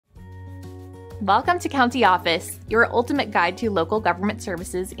Welcome to County Office, your ultimate guide to local government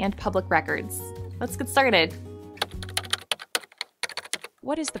services and public records. Let's get started.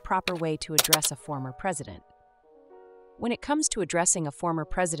 What is the proper way to address a former president? When it comes to addressing a former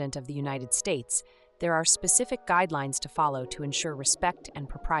president of the United States, there are specific guidelines to follow to ensure respect and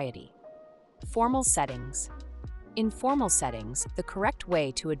propriety. Formal settings. In formal settings, the correct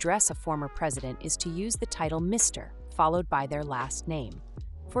way to address a former president is to use the title Mr., followed by their last name.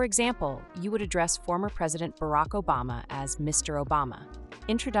 For example, you would address former President Barack Obama as Mr. Obama.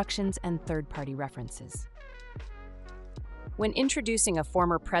 Introductions and third-party references. When introducing a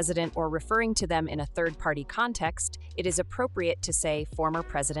former president or referring to them in a third-party context, it is appropriate to say former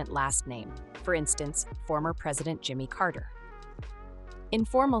president last name. For instance, former President Jimmy Carter.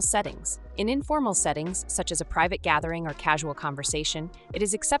 Informal settings. In informal settings, such as a private gathering or casual conversation, it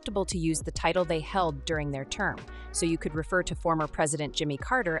is acceptable to use the title they held during their term, so you could refer to former President Jimmy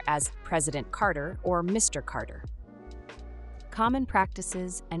Carter as President Carter or Mr. Carter. Common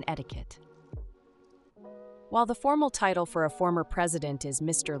practices and etiquette. While the formal title for a former president is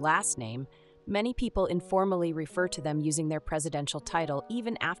Mr. Last Name, many people informally refer to them using their presidential title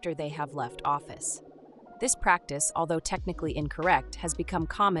even after they have left office. This practice, although technically incorrect, has become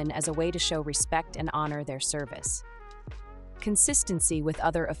common as a way to show respect and honor their service. Consistency with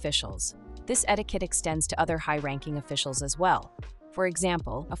other officials. This etiquette extends to other high-ranking officials as well. For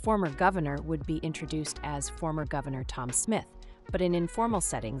example, a former governor would be introduced as former Governor Tom Smith, but in informal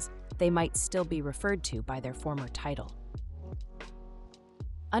settings, they might still be referred to by their former title.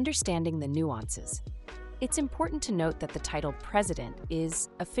 Understanding the nuances. It's important to note that the title President is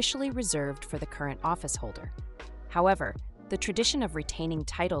officially reserved for the current office holder. However, the tradition of retaining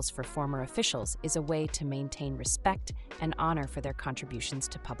titles for former officials is a way to maintain respect and honor for their contributions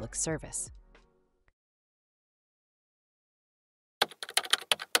to public service.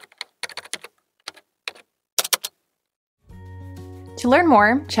 To learn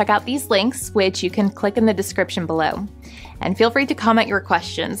more, check out these links, which you can click in the description below. And feel free to comment your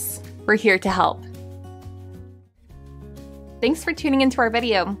questions. We're here to help. Thanks for tuning into our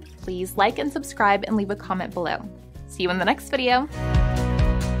video. Please like and subscribe and leave a comment below. See you in the next video.